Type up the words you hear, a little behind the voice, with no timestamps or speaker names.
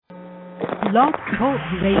Blog Talk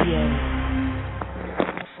Radio.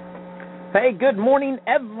 Hey, good morning,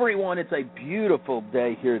 everyone. It's a beautiful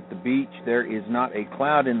day here at the beach. There is not a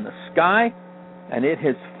cloud in the sky, and it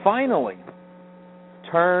has finally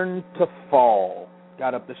turned to fall.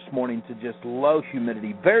 Got up this morning to just low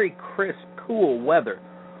humidity, very crisp, cool weather.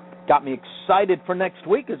 Got me excited for next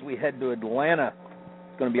week as we head to Atlanta.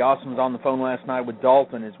 It's going to be awesome. I was on the phone last night with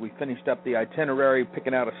Dalton as we finished up the itinerary,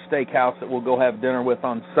 picking out a steakhouse that we'll go have dinner with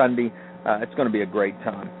on Sunday. It's going to be a great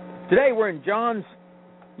time. Today we're in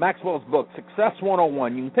Maxwell's book, Success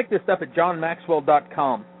 101. You can pick this up at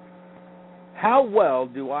johnmaxwell.com. How well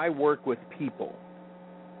do I work with people?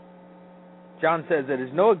 John says, it is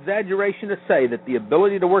no exaggeration to say that the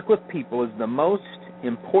ability to work with people is the most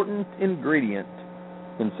important ingredient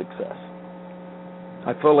in success.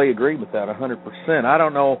 I fully agree with that 100%. I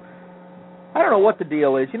don't know what the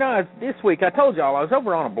deal is. You know, this week, I told y'all I was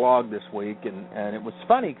over on a blog this week, and it was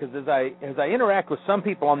funny because as I interact with some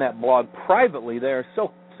people on that blog privately, they are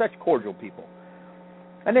such cordial people.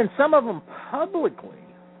 And then some of them publicly,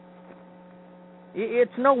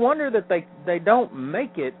 it's no wonder that they don't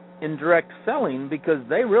make it in direct selling because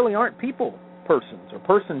they really aren't people persons or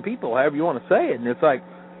person people, however you want to say it. And it's like,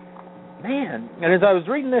 man, and as I was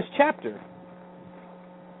reading this chapter,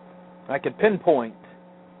 I could pinpoint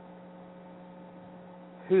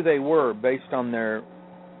who they were based on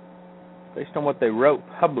what they wrote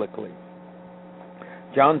publicly.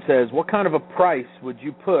 John says, what kind of a price would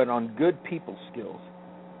you put on good people skills?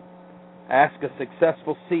 Ask a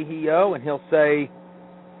successful CEO and he'll say,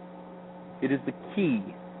 it is the key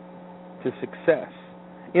to success.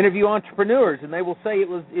 Interview entrepreneurs and they will say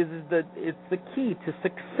it's the key to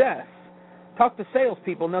success. Talk to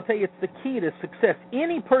salespeople and they'll tell you it's the key to success.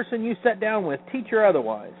 Any person you sit down with, teacher or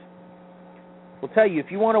otherwise, will tell you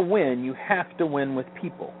if you want to win, you have to win with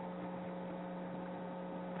people.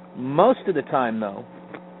 Most of the time, though,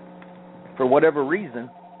 for whatever reason,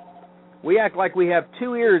 we act like we have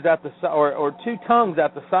two ears at the or two tongues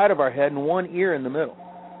at the side of our head and one ear in the middle.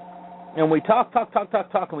 And we talk,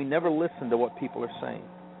 and we never listen to what people are saying.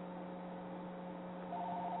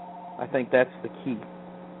 I think that's the key.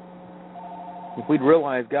 If we'd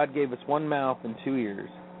realize God gave us one mouth and two ears,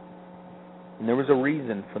 and there was a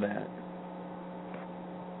reason for that,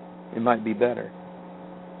 it might be better.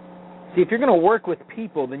 See, if you're going to work with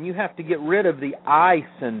people, then you have to get rid of the I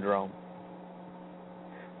syndrome.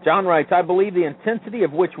 John writes, I believe the intensity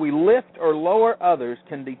of which we lift or lower others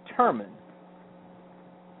can determine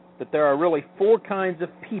that there are really four kinds of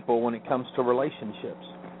people when it comes to relationships.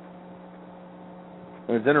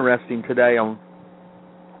 It was interesting today,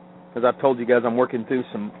 as I've told you guys, I'm working through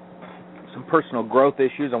some personal growth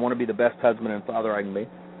issues. I want to be the best husband and father I can be.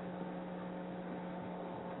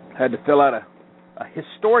 I had to fill out a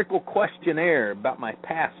historical questionnaire about my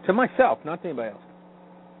past to myself, not to anybody else.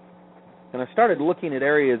 And I started looking at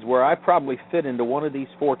areas where I probably fit into one of these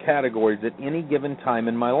four categories at any given time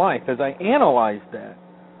in my life. As I analyzed that,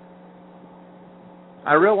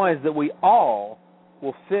 I realized that we all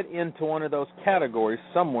will fit into one of those categories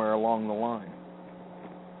somewhere along the line.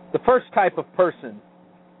 The first type of person,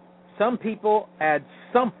 some people add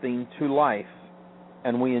something to life,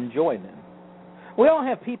 and we enjoy them. We all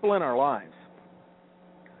have people in our lives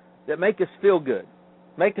that make us feel good,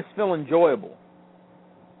 make us feel enjoyable.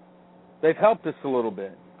 They've helped us a little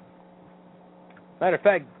bit. Matter of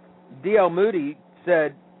fact, D.L. Moody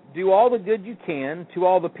said, do all the good you can to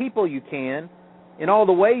all the people you can in all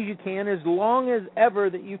the ways you can as long as ever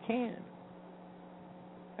that you can.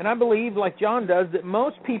 And I believe, like John does, that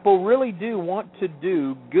most people really do want to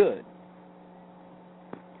do good.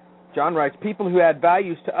 John writes, people who add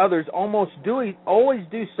values to others always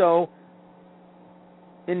do so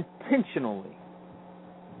intentionally.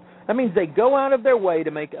 That means they go out of their way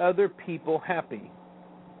to make other people happy.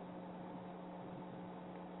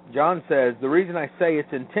 John says, the reason I say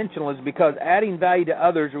it's intentional is because adding value to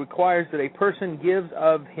others requires that a person gives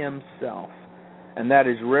of himself, and that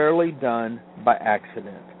is rarely done by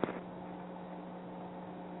accident.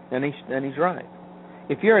 And he's right.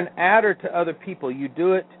 If you're an adder to other people, you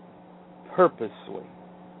do it purposely.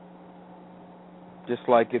 Just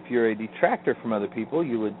like if you're a detractor from other people,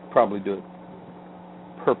 you would probably do it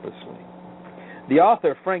purposely. The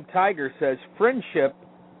author, Frank Tiger, says, friendship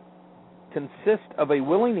consists of a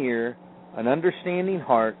willing ear, an understanding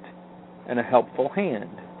heart, and a helpful hand.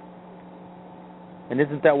 And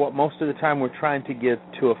isn't that what most of the time we're trying to give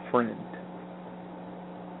to a friend?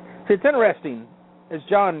 See, it's interesting, as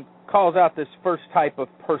John calls out this first type of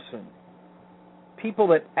person, people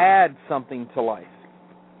that add something to life.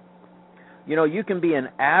 You know, you can be an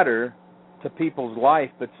adder to people's life,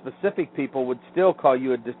 but specific people would still call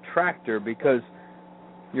you a detractor because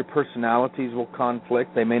your personalities will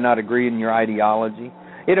conflict. They may not agree in your ideology.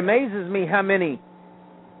 It amazes me how many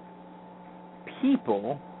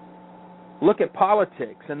people look at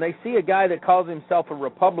politics and they see a guy that calls himself a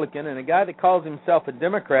Republican and a guy that calls himself a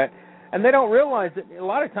Democrat, and they don't realize that a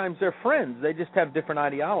lot of times they're friends. They just have different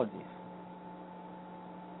ideologies.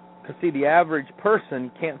 Because, see, the average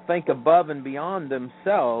person can't think above and beyond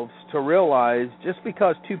themselves to realize just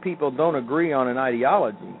because two people don't agree on an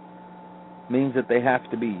ideology means that they have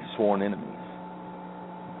to be sworn enemies.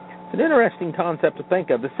 It's an interesting concept to think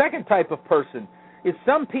of. The second type of person is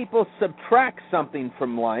some people subtract something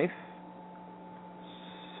from life,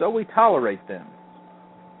 so we tolerate them.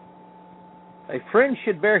 A friend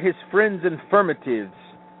should bear his friend's infirmities,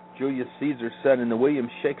 Julius Caesar said in the William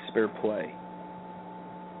Shakespeare play.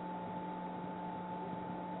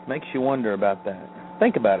 Makes you wonder about that.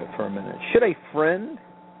 Think about it for a minute. Should a friend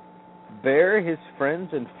bear his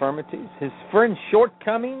friend's infirmities, his friend's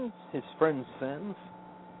shortcomings, his friend's sins?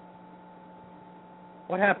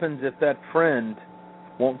 What happens if that friend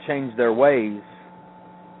won't change their ways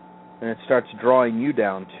and it starts drawing you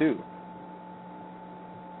down too?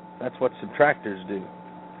 That's what subtractors do.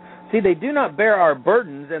 See, they do not bear our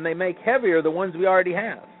burdens, and they make heavier the ones we already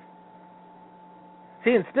have.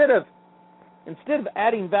 See, instead of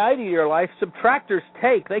adding value to your life, subtractors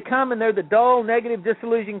take. They come and they're the dull, negative,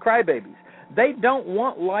 disillusioned crybabies. They don't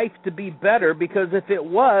want life to be better because if it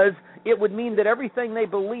was, it would mean that everything they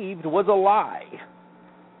believed was a lie.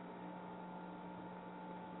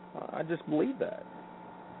 I just believe that.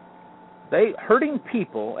 Hurting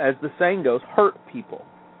people, as the saying goes, hurt people.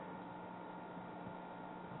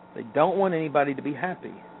 They don't want anybody to be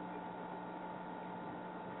happy.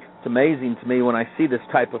 It's amazing to me when I see this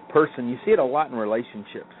type of person. You see it a lot in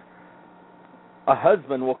relationships. A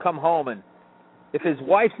husband will come home, and if his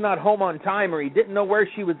wife's not home on time or he didn't know where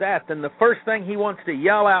she was at, then the first thing he wants to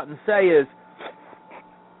yell out and say is,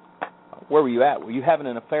 "Where were you at? Were you having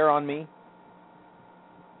an affair on me?"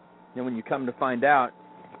 And when you come to find out,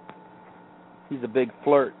 he's a big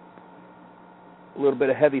flirt, a little bit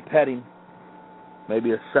of heavy petting,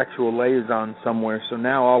 maybe a sexual liaison somewhere. So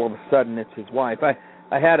now all of a sudden it's his wife.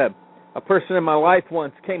 I had a person in my life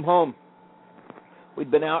once came home.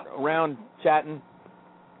 We'd been out around chatting.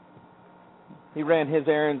 He ran his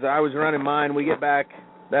errands. I was running mine. We get back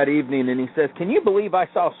that evening, and he says, "Can you believe I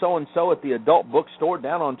saw so-and-so at the adult bookstore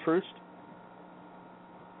down on Troost?"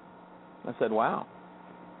 I said, "Wow.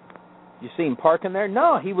 You see him parking there?"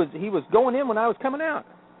 "No, he was going in when I was coming out."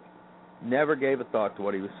 Never gave a thought to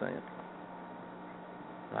what he was saying.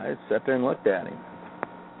 I just sat there and looked at him.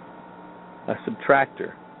 A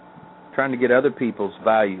subtractor, trying to get other people's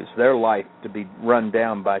values, their life, to be run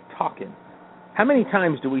down by talking. How many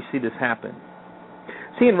times do we see this happen?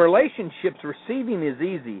 See, in relationships, receiving is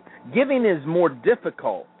easy. Giving is more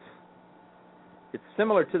difficult. It's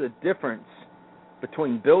similar to the difference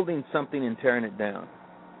between building something and tearing it down.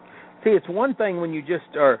 See, it's one thing when you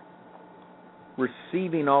just are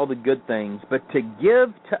receiving all the good things, but to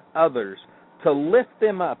give to others, to lift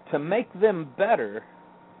them up, to make them better,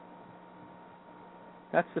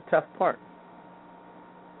 that's the tough part.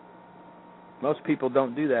 Most people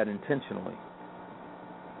don't do that intentionally.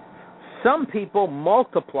 Some people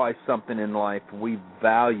multiply something in life. We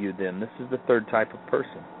value them. This is the third type of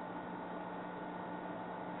person.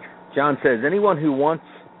 John says, anyone who wants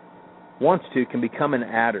to can become an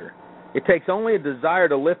adder. It takes only a desire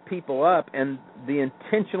to lift people up and the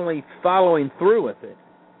intentionally following through with it.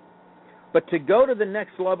 But to go to the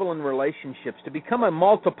next level in relationships, to become a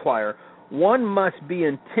multiplier, one must be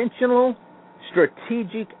intentional,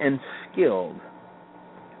 strategic, and skilled.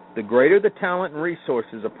 The greater the talent and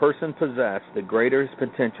resources a person possesses, the greater his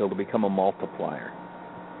potential to become a multiplier.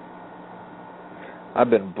 I've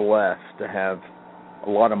been blessed to have a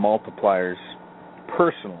lot of multipliers,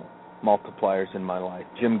 personal multipliers in my life.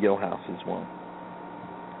 Jim Gilhouse is one.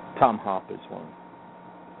 Tom Hopp is one.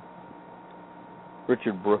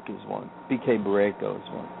 Richard Brooke is one. B.K. Barreto is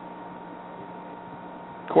one.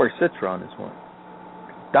 Corey Citron is one.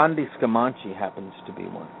 Dondi Scamanci happens to be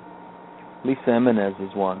one. Lisa Jimenez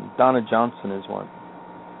is one. Donna Johnson is one.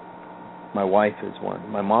 My wife is one.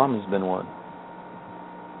 My mom has been one.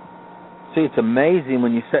 See, it's amazing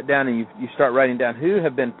when you sit down and you start writing down who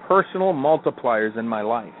have been personal multipliers in my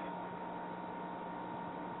life.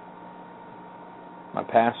 My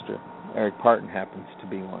pastor, Eric Parton, happens to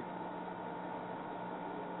be one.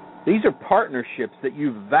 These are partnerships that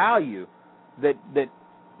you value, that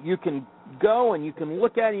you can go and you can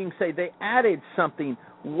look at it and you can say they added something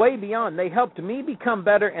way beyond. They helped me become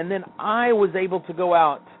better, and then I was able to go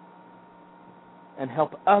out and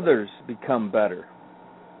help others become better.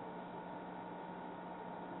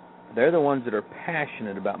 They're the ones that are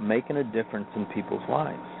passionate about making a difference in people's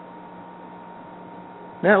lives.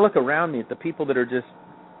 Now I look around me at the people that are just,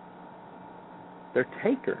 they're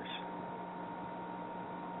takers.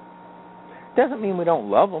 Doesn't mean we don't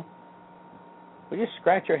love them. We just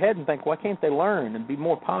scratch our head and think, why can't they learn and be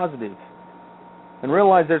more positive and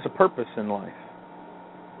realize there's a purpose in life?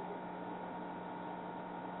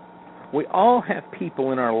 We all have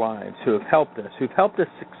people in our lives who've helped us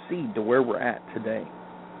succeed to where we're at today.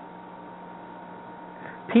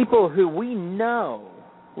 People who we know,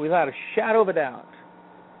 without a shadow of a doubt,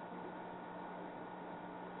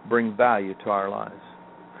 bring value to our lives.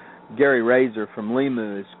 Gary Razor from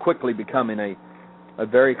Limu is quickly becoming a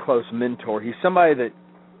very close mentor. He's somebody that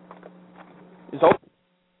is old.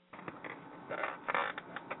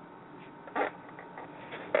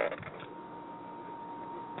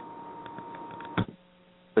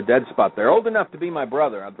 The dead spot there. Old enough to be my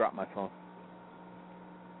brother. I dropped my phone.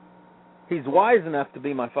 He's wise enough to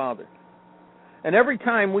be my father. And every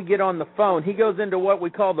time we get on the phone, he goes into what we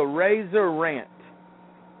call the Razor rant.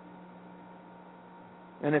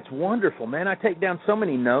 And it's wonderful, man. I take down so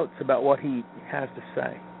many notes about what he has to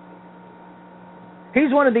say.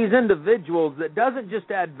 He's one of these individuals that doesn't just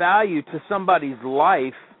add value to somebody's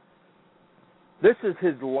life. This is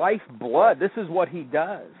his lifeblood. This is what he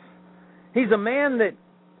does. He's a man that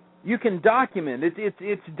you can document.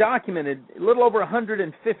 It's documented. A little over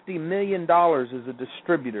 $150 million as a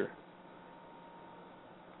distributor.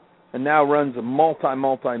 And now runs a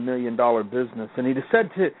multi-million dollar business. And he just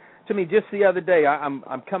said to me just the other day, I'm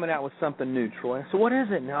coming out with something new, Troy. I said, what is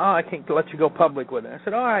it? No, I can't let you go public with it. I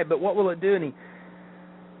said, all right, but what will it do? And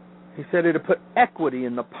he said it'll put equity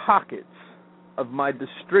in the pockets of my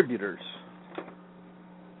distributors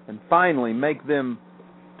and finally make them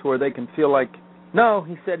to where they can feel like, no,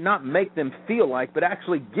 he said not make them feel like, but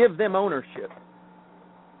actually give them ownership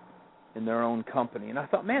in their own company. And I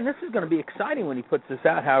thought, man, this is going to be exciting when he puts this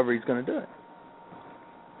out, however he's going to do it.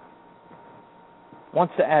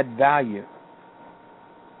 Wants to add value.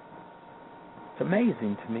 It's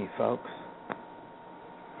amazing to me, folks.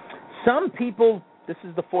 Some people, this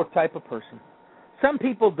is the fourth type of person. Some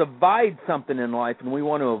people divide something in life and we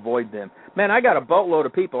want to avoid them. Man, I got a boatload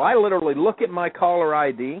of people. I literally look at my caller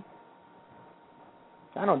ID.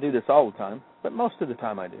 I don't do this all the time, but most of the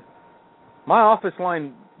time I do. My office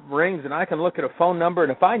line rings and I can look at a phone number,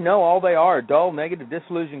 and if I know all they are dull, negative,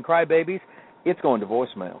 disillusioned crybabies, it's going to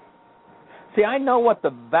voicemail. See, I know what the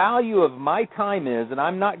value of my time is, and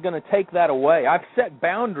I'm not going to take that away. I've set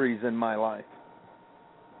boundaries in my life.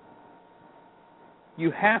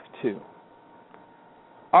 You have to.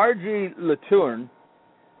 R.G. Latourne,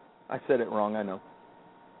 I said it wrong, I know.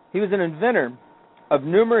 He was an inventor of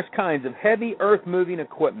numerous kinds of heavy earth-moving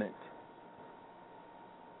equipment.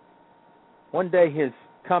 One day his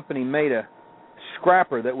company made a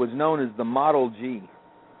scrapper that was known as the Model G.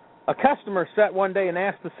 A customer sat one day and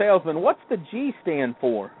asked the salesman, what's the G stand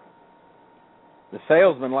for? The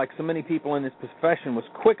salesman, like so many people in his profession, was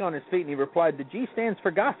quick on his feet, and he replied, the G stands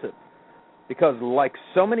for gossip. Because like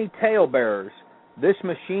so many talebearers, this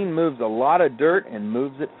machine moves a lot of dirt and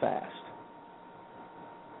moves it fast.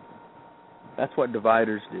 That's what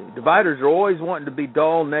dividers do. Dividers are always wanting to be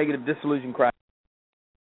dull, negative, disillusioned crowd.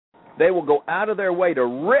 They will go out of their way to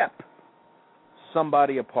rip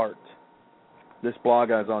somebody apart. This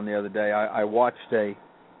blog I was on the other day, I watched a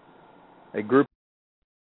group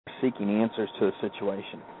seeking answers to a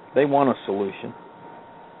situation. They want a solution.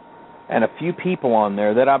 And a few people on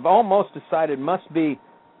there that I've almost decided must be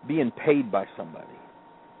being paid by somebody.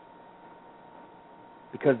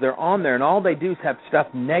 Because they're on there and all they do is have stuff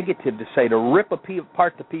negative to say, to rip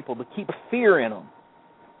apart the people, to keep fear in them.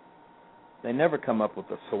 They never come up with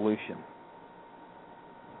a solution.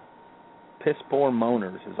 Piss-poor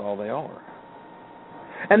moaners is all they are.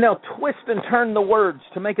 And they'll twist and turn the words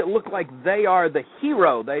to make it look like they are the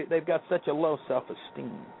hero. They've got such a low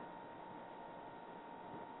self-esteem.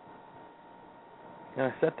 And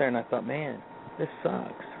I sat there and I thought, man, this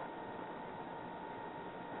sucks.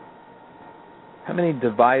 How many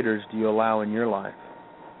dividers do you allow in your life?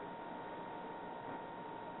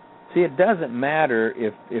 See, it doesn't matter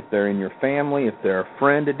if they're in your family, if they're a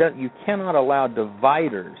friend. You cannot allow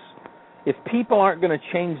dividers. If people aren't going to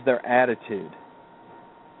change their attitude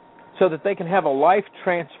so that they can have a life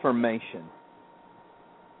transformation,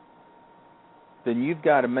 then you've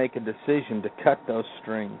got to make a decision to cut those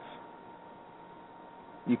strings.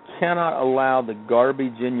 You cannot allow the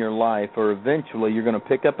garbage in your life, or eventually you're going to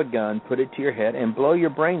pick up a gun, put it to your head, and blow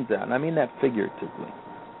your brains out. And I mean that figuratively.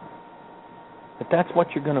 But that's what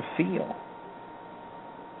you're going to feel.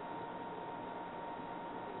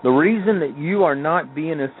 The reason that you are not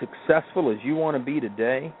being as successful as you want to be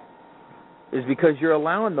today is because you're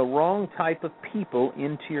allowing the wrong type of people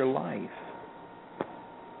into your life.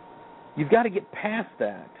 You've got to get past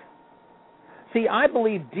that. See, I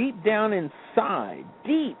believe deep down inside,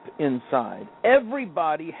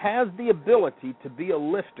 everybody has the ability to be a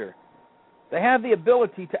lifter. They have the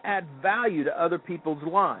ability to add value to other people's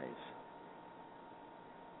lives.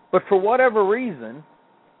 But for whatever reason,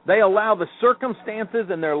 they allow the circumstances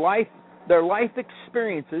and their life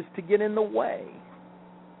experiences to get in the way.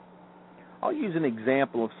 I'll use an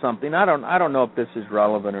example of something. I don't know if this is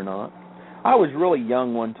relevant or not. I was really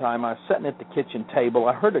young one time. I was sitting at the kitchen table.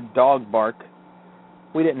 I heard a dog bark.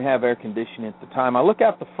 We didn't have air conditioning at the time. I look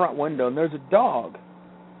out the front window, and there's a dog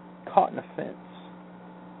caught in a fence.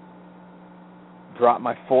 Drop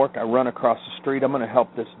my fork. I run across the street. I'm going to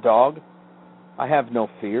help this dog. I have no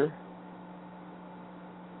fear.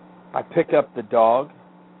 I pick up the dog.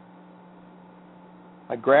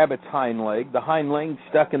 I grab its hind leg. The hind leg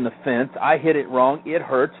stuck in the fence. I hit it wrong. It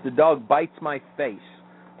hurts. The dog bites my face,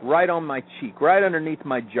 right on my cheek, right underneath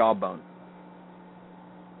my jawbone.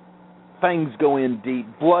 Fangs go in deep,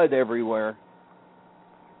 blood everywhere.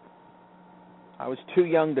 I was too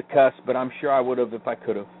young to cuss, but I'm sure I would have if I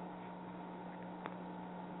could have.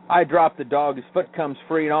 I drop the dog. His foot comes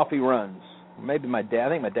free, and off he runs. Maybe I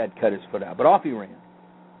think my dad cut his foot out, but off he ran.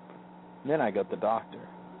 And then I got the doctor.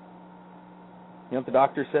 You know what the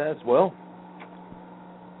doctor says? Well,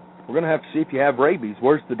 we're going to have to see if you have rabies.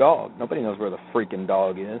 Where's the dog? Nobody knows where the freaking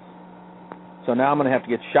dog is. So now I'm going to have to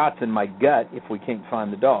get shots in my gut if we can't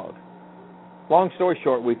find the dog. Long story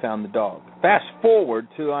short, we found the dog. Fast forward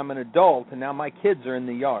to I'm an adult, and now my kids are in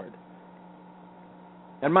the yard.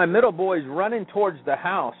 And my middle boy's running towards the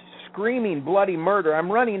house, screaming bloody murder.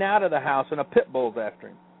 I'm running out of the house, and a pit bull's after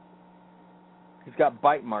him. He's got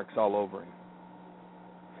bite marks all over him.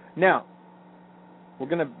 Now,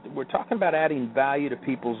 we're talking about adding value to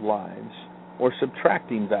people's lives or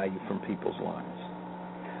subtracting value from people's lives.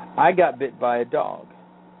 I got bit by a dog.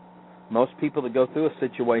 Most people that go through a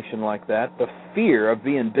situation like that, the fear of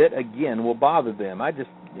being bit again will bother them. I just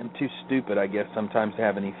am too stupid, I guess, sometimes to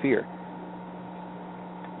have any fear.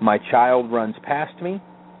 My child runs past me,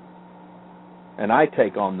 and I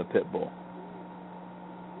take on the pit bull.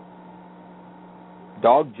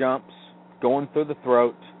 Dog jumps, going through the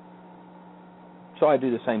throat. So I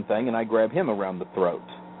do the same thing, and I grab him around the throat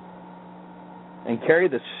and carry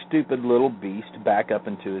the stupid little beast back up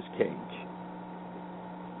into his cage.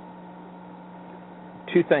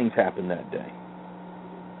 Two things happened that day.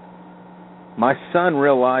 My son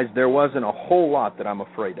realized there wasn't a whole lot that I'm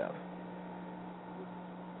afraid of.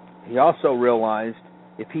 He also realized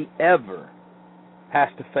if he ever has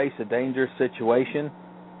to face a dangerous situation,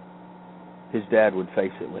 his dad would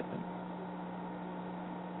face it with him.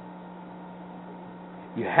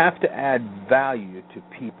 You have to add value to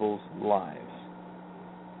people's lives.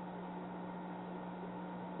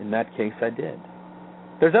 In that case, I did.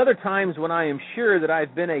 There's other times when I am sure that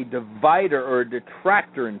I've been a divider or a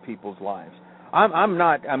detractor in people's lives. I'm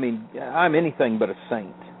anything but a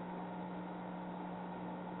saint.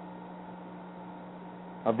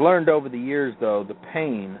 I've learned over the years, though, the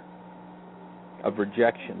pain of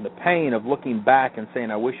rejection, the pain of looking back and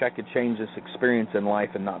saying, I wish I could change this experience in life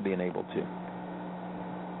and not being able to.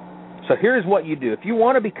 So here's what you do. If you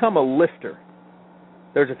want to become a lifter,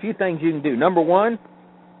 there's a few things you can do. Number one,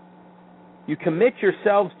 you commit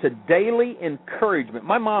yourselves to daily encouragement.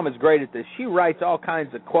 My mom is great at this. She writes all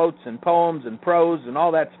kinds of quotes and poems and prose and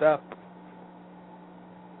all that stuff.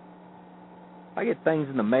 I get things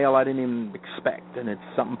in the mail I didn't even expect, and it's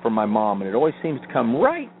something from my mom, and it always seems to come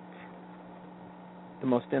right at the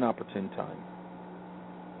most inopportune time.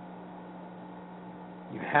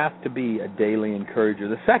 You have to be a daily encourager.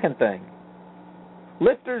 The second thing,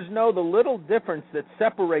 lifters know the little difference that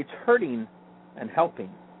separates hurting and helping.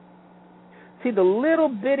 See, the little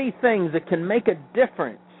bitty things that can make a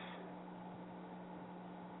difference.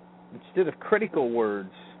 Instead of critical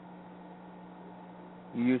words,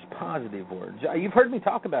 you use positive words. You've heard me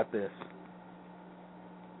talk about this.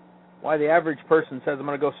 Why the average person says, I'm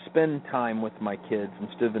going to go spend time with my kids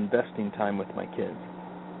instead of investing time with my kids.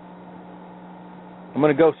 I'm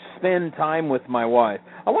going to go spend time with my wife.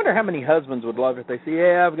 I wonder how many husbands would love it if they say,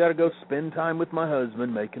 yeah, I've got to go spend time with my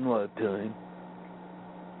husband, making love to him.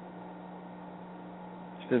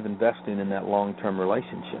 Instead of investing in that long-term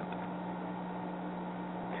relationship.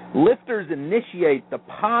 Lifters initiate the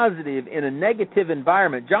positive in a negative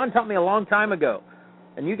environment. John taught me a long time ago,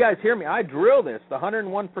 and you guys hear me, I drill this, the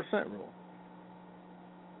 101% rule.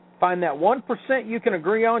 Find that 1% you can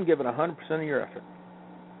agree on, give it 100% of your effort.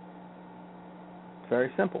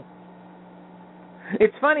 very simple.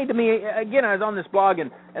 It's funny to me, again, I was on this blog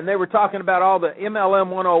and they were talking about all the MLM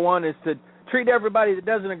 101 is to treat everybody that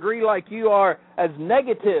doesn't agree like you are as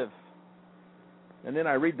negative. And then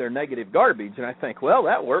I read their negative garbage and I think, well,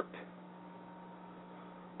 that worked.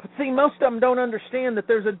 But see, most of them don't understand that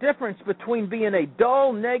there's a difference between being a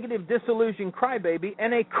dull, negative, disillusioned crybaby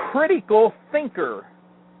and a critical thinker.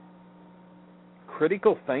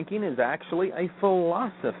 Critical thinking is actually a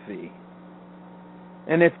philosophy.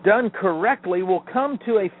 And if done correctly, will come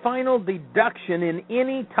to a final deduction in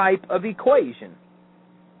any type of equation.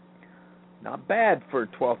 Not bad for a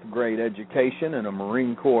 12th grade education and a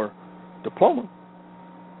Marine Corps diploma.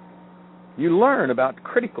 You learn about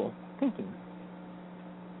critical thinking.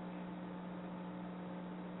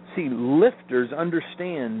 See, lifters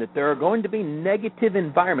understand that there are going to be negative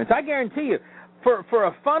environments. I guarantee you, for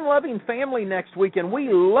a fun-loving family next weekend, we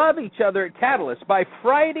love each other at Catalyst. By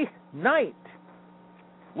Friday night,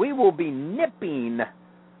 we will be nipping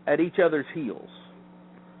at each other's heels.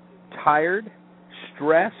 Tired,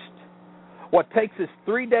 stressed. What takes us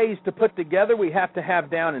 3 days to put together, we have to have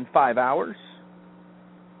down in 5 hours.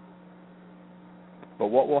 But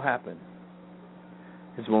what will happen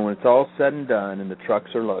is when it's all said and done and the trucks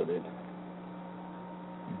are loaded,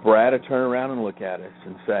 Brad will turn around and look at us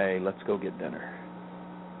and say, let's go get dinner.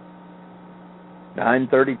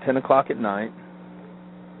 9:30, 10 o'clock at night,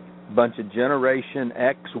 a bunch of Generation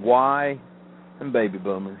X, Y, and baby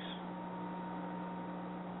boomers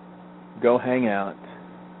go hang out,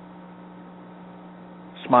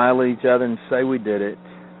 smile at each other and say we did it,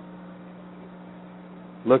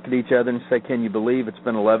 look at each other and say, can you believe it's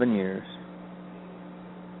been 11 years?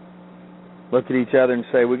 Look at each other and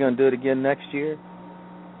say, we're going to do it again next year?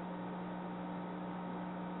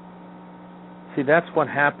 See, that's what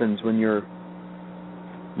happens when you're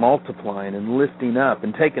multiplying and lifting up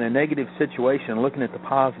and taking a negative situation and looking at the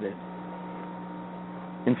positive.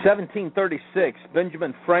 In 1736,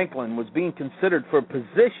 Benjamin Franklin was being considered for a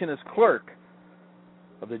position as clerk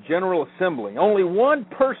of the General Assembly. Only one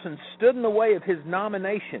person stood in the way of his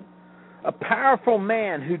nomination, a powerful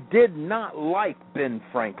man who did not like Ben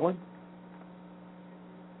Franklin.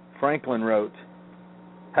 Franklin wrote,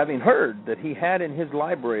 having heard that he had in his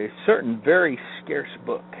library a certain very scarce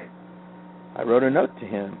book, I wrote a note to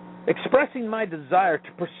him, expressing my desire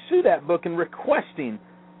to pursue that book and requesting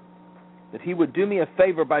that he would do me a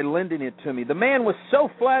favor by lending it to me. The man was so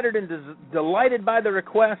flattered and delighted by the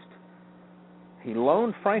request, he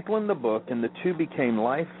loaned Franklin the book, and the two became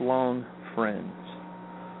lifelong friends.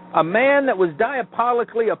 A man that was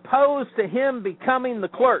diabolically opposed to him becoming the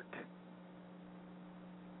clerk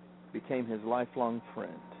became his lifelong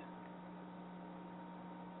friend.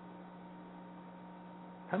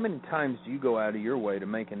 How many times do you go out of your way to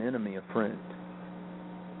make an enemy a friend?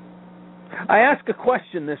 I asked a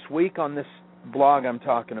question this week on this blog I'm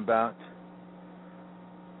talking about.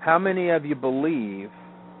 How many of you believe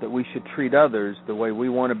that we should treat others the way we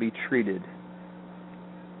want to be treated?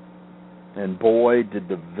 And boy, did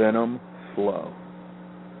the venom flow.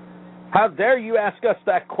 How dare you ask us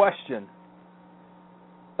that question?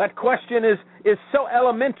 That question is so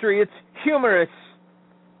elementary, it's humorous.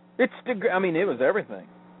 It was everything.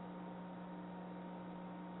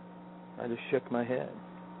 I just shook my head.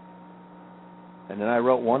 And then I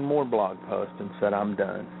wrote one more blog post and said, I'm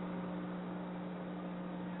done.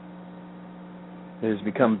 It has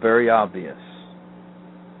become very obvious,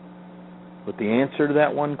 with the answer to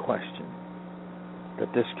that one question,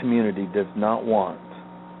 that this community does not want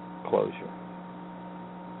closure.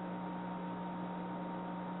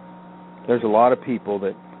 There's a lot of people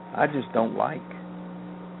that I just don't like.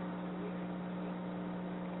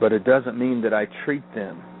 But it doesn't mean that I treat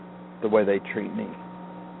them the way they treat me.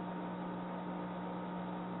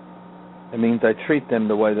 It means I treat them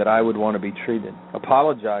the way that I would want to be treated.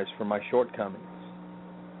 Apologize for my shortcomings.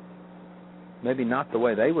 Maybe not the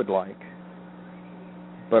way they would like,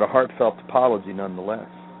 but a heartfelt apology nonetheless.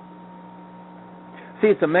 See,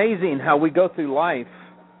 it's amazing how we go through life.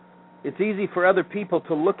 It's easy for other people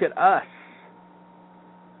to look at us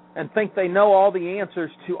and think they know all the answers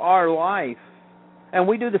to our life. And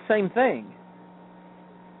we do the same thing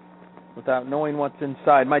without knowing what's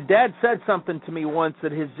inside. My dad said something to me once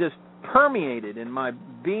that has just permeated in my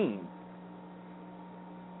being.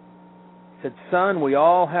 He said, son, we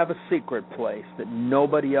all have a secret place that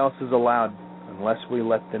nobody else is allowed unless we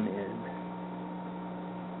let them in.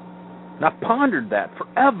 And I pondered that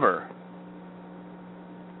forever,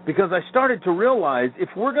 because I started to realize if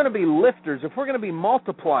we're going to be lifters, if we're going to be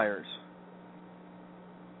multipliers,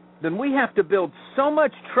 then we have to build so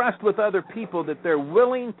much trust with other people that they're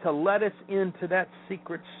willing to let us into that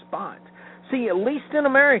secret spot. See, at least in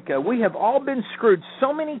America, we have all been screwed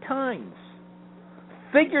so many times,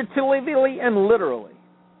 figuratively and literally,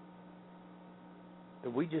 that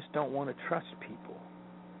we just don't want to trust people.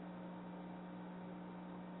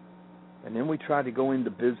 And then we try to go into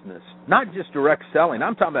business, not just direct selling.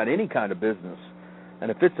 I'm talking about any kind of business.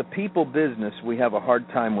 And if it's a people business, we have a hard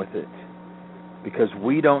time with it because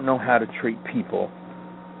we don't know how to treat people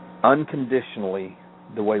unconditionally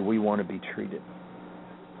the way we want to be treated.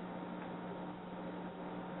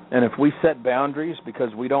 And if we set boundaries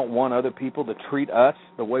because we don't want other people to treat us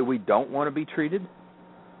the way we don't want to be treated,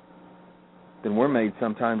 then we're made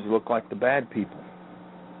sometimes look like the bad people.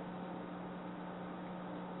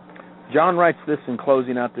 John writes this in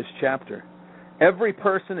closing out this chapter. Every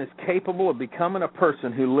person is capable of becoming a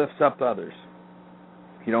person who lifts up others.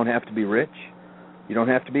 You don't have to be rich. You don't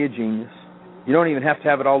have to be a genius. You don't even have to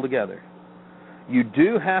have it all together. You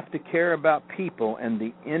do have to care about people and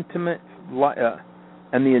the intimate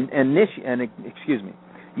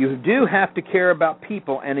You do have to care about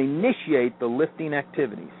people and initiate the lifting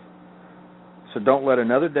activities. So don't let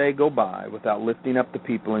another day go by without lifting up the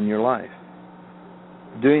people in your life.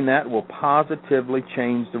 Doing that will positively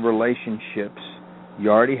change the relationships you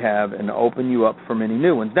already have and open you up for many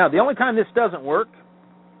new ones. Now, the only time this doesn't work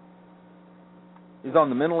is on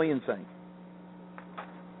the mentally insane.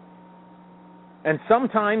 And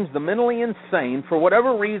sometimes the mentally insane, for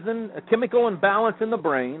whatever reason, a chemical imbalance in the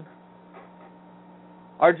brain,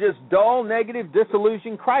 are just dull, negative,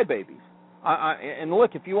 disillusioned crybabies. And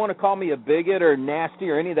look, if you want to call me a bigot or nasty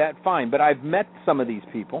or any of that, fine. But I've met some of these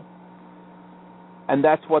people, and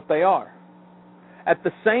that's what they are. At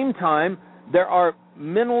the same time, there are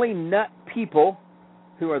mentally nut people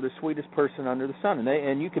who are the sweetest person under the sun.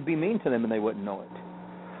 And you could be mean to them and they wouldn't know it.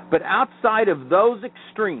 But outside of those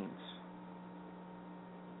extremes,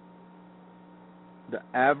 the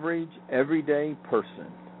average, everyday person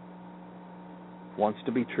wants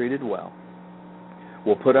to be treated well,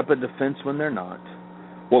 will put up a defense when they're not,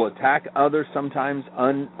 will attack others sometimes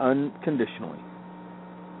unconditionally.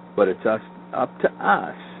 But it's up to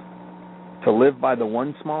us to live by the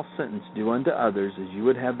one small sentence, do unto others as you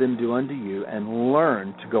would have them do unto you, and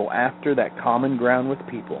learn to go after that common ground with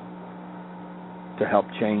people to help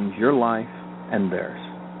change your life and theirs.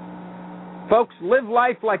 Folks, live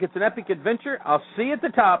life like it's an epic adventure. I'll see you at the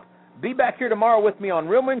top. Be back here tomorrow with me on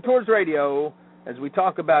Real Mentors Radio as we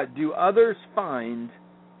talk about, do others find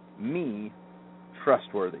me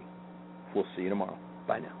trustworthy? We'll see you tomorrow.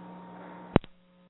 Bye now.